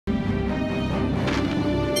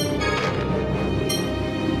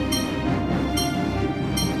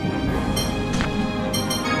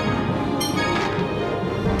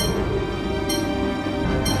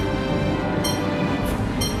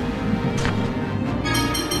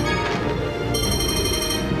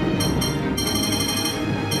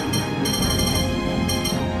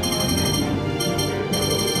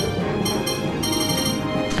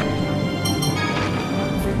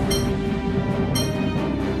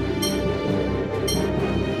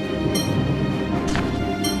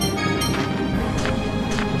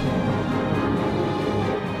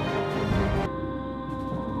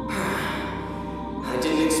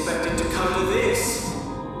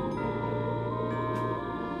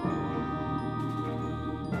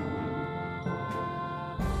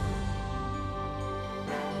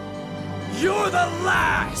You're the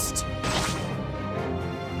last!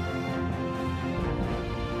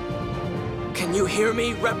 Can you hear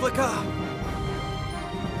me, Replica?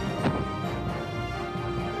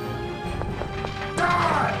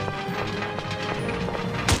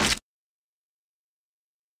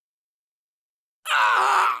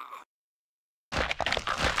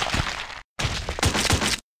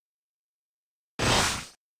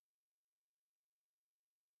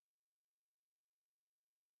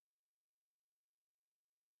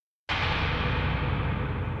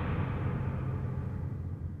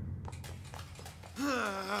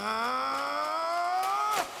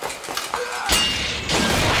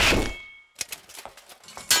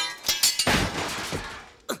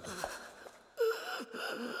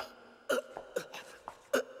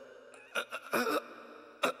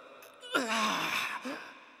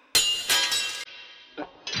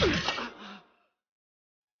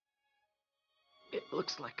 It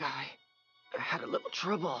looks like I had a little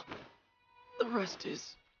trouble. The rest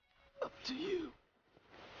is up to you.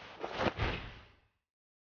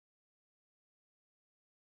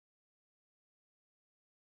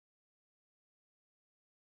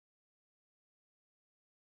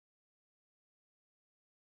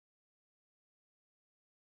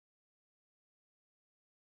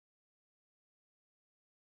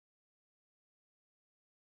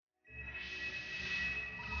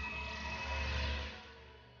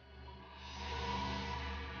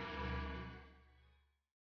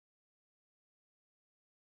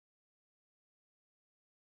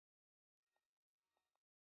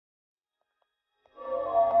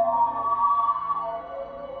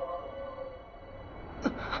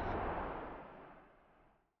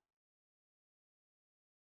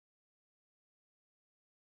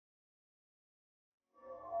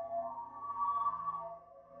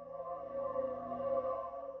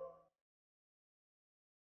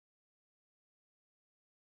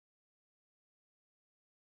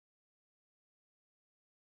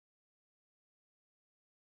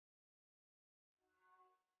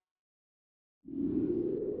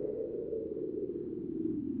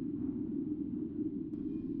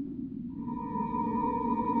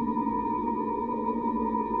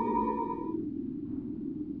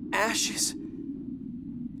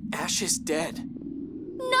 Ash is dead.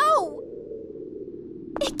 No!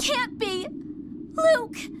 It can't be!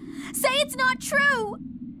 Luke! Say it's not true!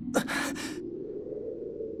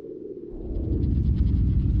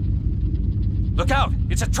 Look out!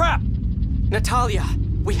 It's a trap! Natalia,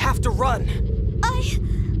 we have to run!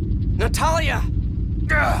 Natalia!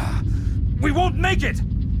 We won't make it!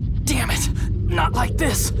 Damn it! Not like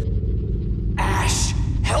this! Ash,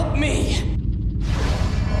 help me!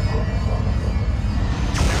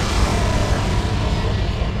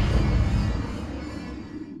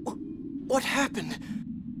 What happened?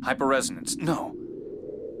 Hyperresonance, no.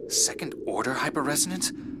 Second order hyperresonance?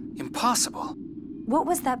 Impossible. What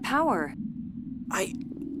was that power? I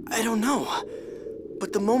don't know.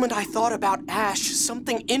 But the moment I thought about Ash,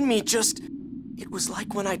 something in me just... It was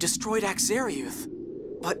like when I destroyed Axariuth.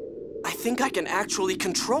 But I think I can actually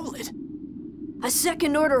control it. A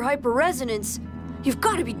second order hyperresonance? You've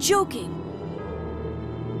got to be joking.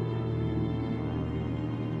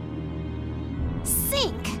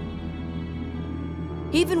 Sync!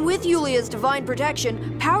 Even with Yulia's divine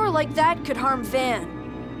protection, power like that could harm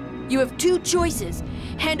Van. You have two choices.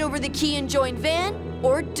 Hand over the key and join Van,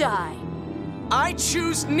 or die. I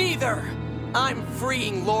choose neither! I'm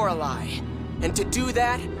freeing Lorelei. And to do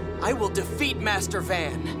that, I will defeat Master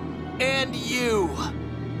Van. And you!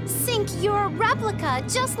 Sync, you're a replica,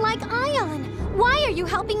 just like Ion. Why are you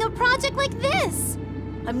helping a project like this?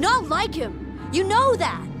 I'm not like him. You know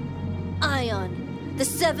that. Ion. The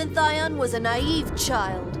seventh Ion was a naive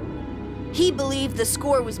child. He believed the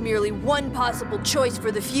score was merely one possible choice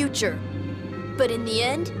for the future. But in the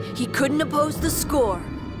end, he couldn't oppose the score.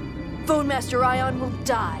 Fon Master Ion will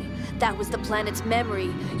die. That was the planet's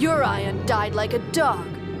memory. Your Ion died like a dog.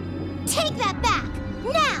 Take that back,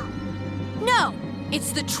 now! No,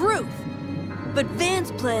 it's the truth. But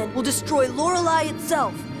Van's plan will destroy Lorelei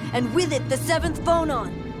itself, and with it, the Seventh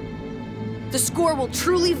Fonon. The score will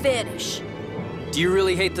truly vanish. Do you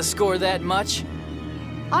really hate the score that much?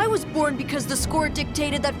 I was born because the score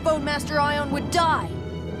dictated that Fon Master Ion would die.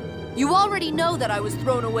 You already know that I was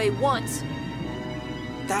thrown away once.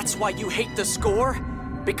 That's why you hate the score?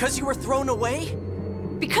 Because you were thrown away?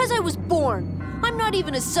 Because I was born. I'm not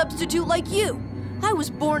even a substitute like you. I was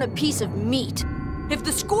born a piece of meat. If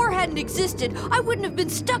the score hadn't existed, I wouldn't have been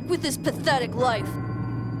stuck with this pathetic life.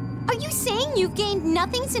 Are you saying you've gained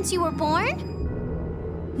nothing since you were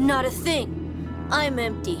born? Not a thing. I'm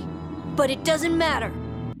empty. But it doesn't matter.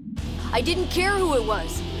 I didn't care who it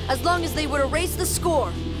was, as long as they would erase the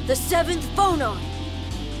score. The Seventh Fonon.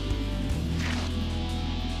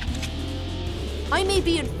 I may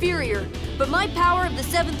be inferior, but my power of the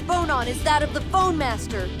Seventh Fonon is that of the Fon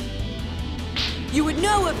Master. You would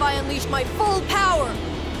know if I unleashed my full power.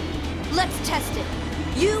 Let's test it.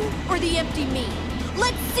 You or the empty me.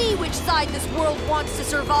 Let's see which side this world wants to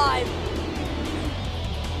survive.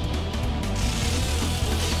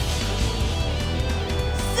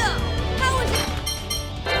 So, how is it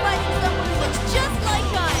fighting someone who looks just like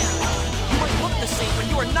Ion? You might look the same, but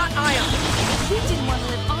you are not Ion. You didn't want to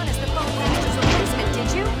live on as the Fon Master's replacement,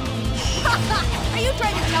 did you? Are you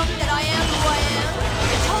trying to tell me that I am who I am?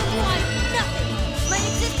 I told you I'm nothing. My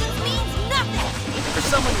existence means nothing. For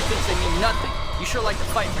someone who thinks they mean nothing, you sure like to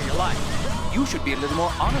fight for your life. You should be a little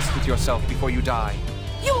more honest with yourself before you die.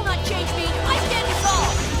 You will not change me. I stand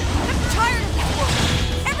resolved. I'm tired of this world.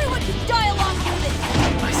 Everyone can die along with it.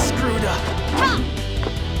 I screwed up. Ha!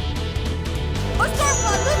 Oh,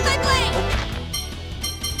 Stormfront, lose thy blade!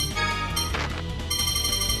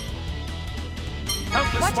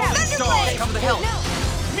 Countless Watch out! falling stars Thunderblade! come to help. No.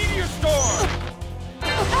 Meteor storm!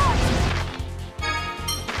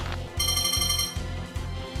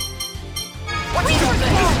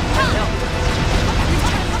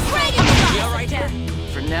 You all right here?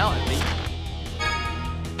 For now, at least.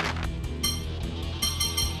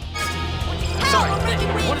 Sorry, Nick.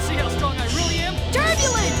 Want to see how strong I really am?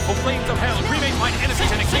 Turbulence! O flames of hell, cremate mine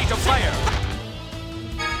enemies in a cage of fire!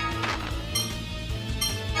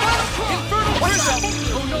 Infernal prism!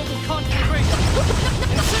 Oh, noble conflagration!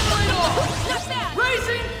 Incinerate all!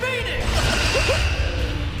 Raising Phoenix!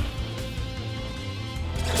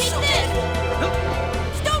 Take this!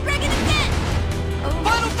 Stone Dragon again!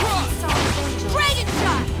 Final cross! Dragon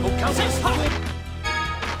shot! Oh, countless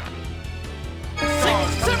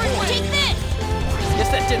Severing Wind! Take this! Guess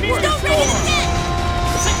that didn't work. Stone Dragon again!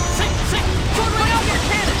 Sing! Sword right out your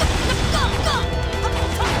cannon!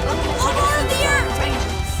 Aurora of the Earth!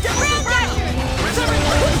 Ground Dasher! Severing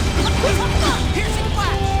Wind! Piercing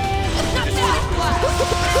Flash! Destroying Blast!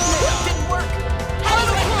 Didn't work!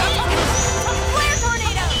 Flare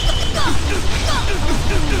Tornado!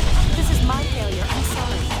 This is my failure. I'm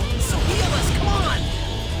sorry. So heal us, come on!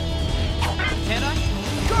 Can I?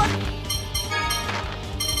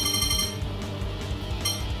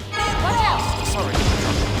 What else? Sorry.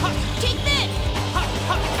 Take this!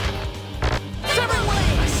 Severing Wind!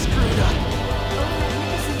 I screwed up.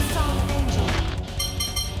 Magnificent Song Angel.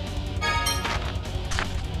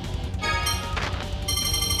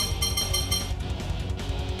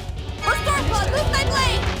 Or Stormfront, lose thy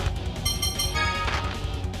blade!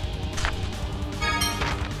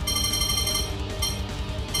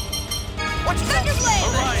 Watch Thunderblade!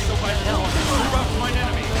 Arise, O by hell, root out mine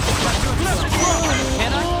enemy!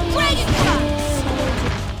 Can I? Dragon shot!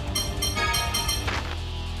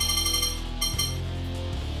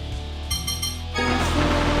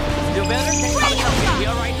 Feel better? Dragon shot! We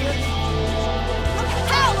all right here?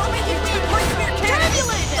 How? I'll make you weird!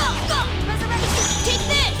 Turbulence! Resurrection! Take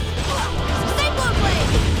this! Cyclone Blade!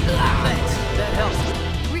 Thanks. That helps.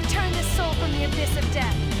 Return the soul from the abyss of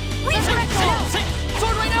death. Resurrection!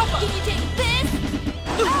 Sword right Alpha! Can you take this?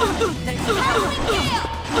 Howling Gale!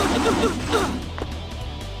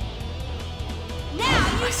 Now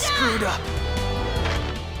you die! Screwed up.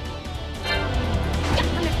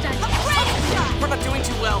 Dragon shot! We're not doing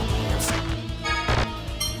too well.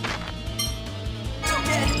 So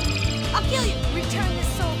dead. I'll kill you! Return the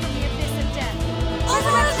soul from the abyss of death.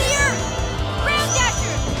 Aurora of the Earth! Ground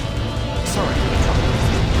Dasher! Sorry.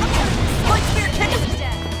 Light Spear Abyss Cannon! of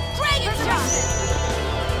death. Dragon shot!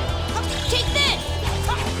 Take this!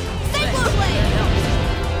 Cyclone Blade!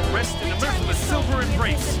 Rest in the merciless silver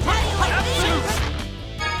embrace! How do you like this?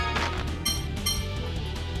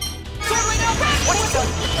 Sword right Alpha! Watch yourself!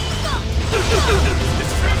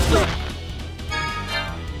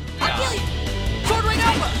 I'll kill you! Sword right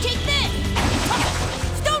Alpha! Take this!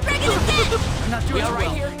 Stone Dragon again! I'm not doing all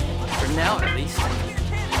right here. For now, at least.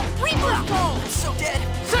 Reaper's Toll! So dead.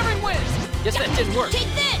 Severing Wind! Guess that didn't work.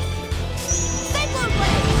 Take this! Cyclone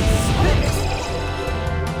Blade!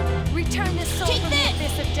 Return the soul Take from this! the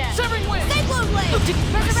abyss of death. Severing Wind! Cyclone Blade!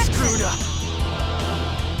 Resurrection! Screwed up.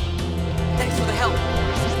 Thanks for the help.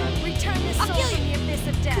 Return the I'll soul kill from you. the abyss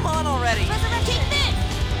of death. Come on already. Resurrection! Take this!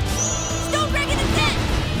 Stone Dragon again!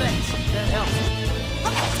 Thanks. That helps.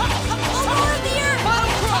 Aurora of the Earth! Final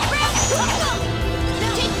cross! Ground!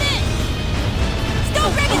 Take this!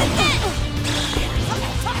 Stone Dragon again!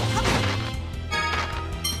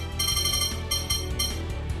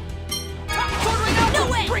 Sword right Alpha! No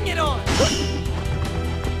way! Bring it on.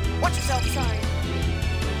 Watch yourself. Sorry.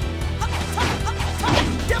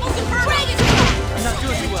 Devil's Inferno! I'm not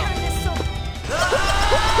doing too well. Return this soul.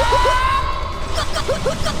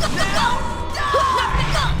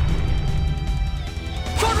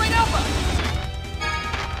 Sword Rain Alpha!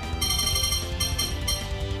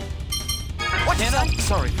 What is that?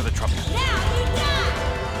 Sorry for the trouble.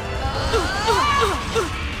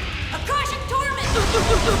 Akashic Torment!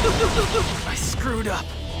 I screwed up.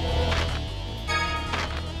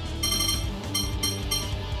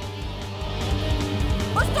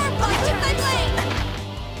 Storm Blast! Thy blade!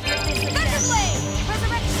 Thunder Blade!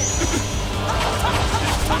 Resurrection!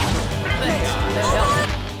 The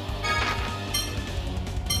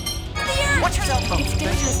earth! Watch yourself, though. It's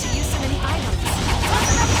dangerous to use so many items.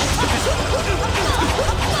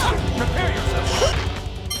 Prepare yourself.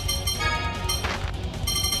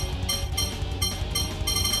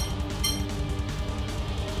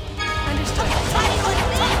 Understood.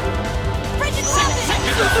 Frigid Weapon!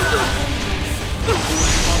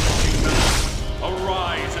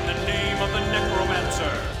 Arise in the name of the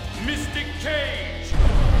Necromancer, Mystic Cage!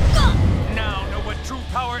 Now know what true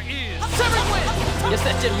power is! Severing Wind! Guess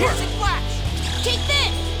that didn't work. Piercing Flash! Take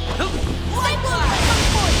this! Flame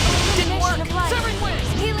Blast! Didn't work. Dimension of light. Severing Wind!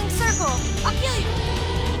 Healing Circle. I'll kill you!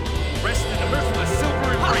 Rest in the merciless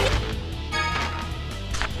silver embrace!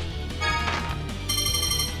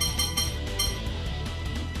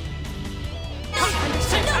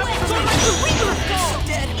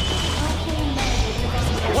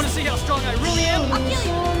 Want to see how strong I really am? I'll kill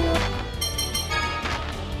you!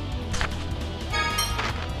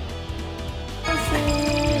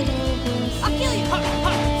 I'll kill you!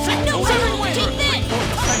 Severing Wind! Take this!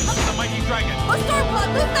 Sights of the mighty dragon! Stormblood,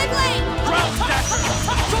 lift thy blade! Ground Dasher!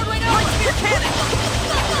 Sword Rain Alpha! Spear Cannon!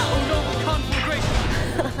 Oh, noble conflagration!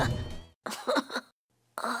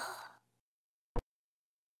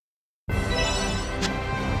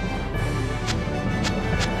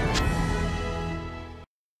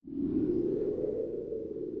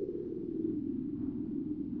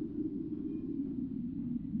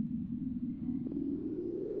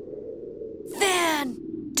 Van!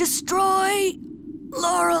 Destroy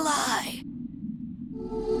Lorelei!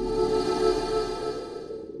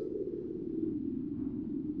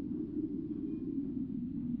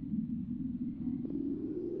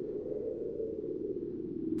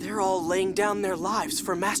 They're all laying down their lives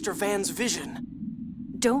for Master Van's vision.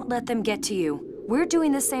 Don't let them get to you. We're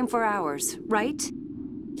doing the same for ours, right?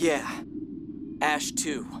 Yeah. Ash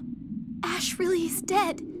too. Ash really is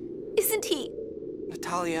dead, isn't he?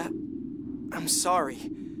 Natalia, I'm sorry.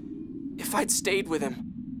 If I'd stayed with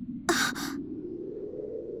him.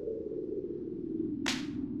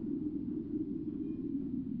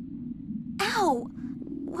 Ow!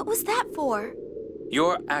 What was that for?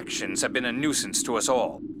 Your actions have been a nuisance to us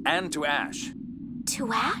all, and to Ash.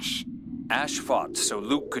 To Ash? Ash fought so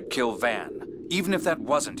Luke could kill Van, even if that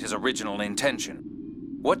wasn't his original intention.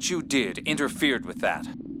 What you did interfered with that.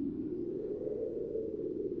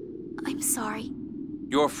 I'm sorry.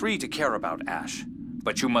 You're free to care about Ash,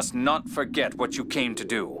 but you must not forget what you came to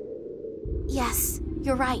do. Yes,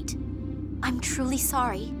 you're right. I'm truly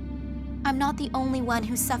sorry. I'm not the only one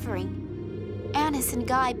who's suffering. Annis and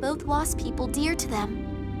Guy both lost people dear to them.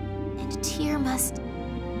 And Tyr must...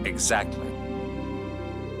 Exactly.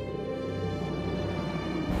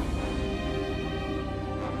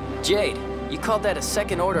 Jade, you called that a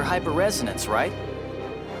second-order hyperresonance, right?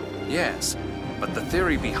 Yes, but the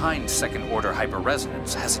theory behind second-order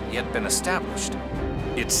hyperresonance hasn't yet been established.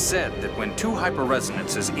 It's said that when two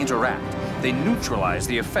hyperresonances interact, they neutralize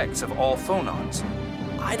the effects of all phonons.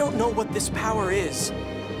 I don't know what this power is,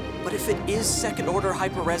 but if it is second-order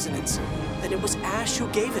hyperresonance, then it was Ash who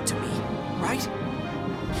gave it to me, right?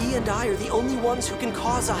 He and I are the only ones who can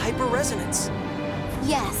cause a hyperresonance.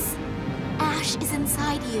 Yes, Ash is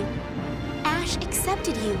inside you. Ash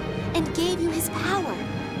accepted you and gave you his power.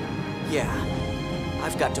 Yeah,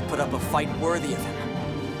 I've got to put up a fight worthy of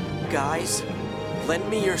him. Guys, lend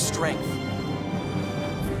me your strength.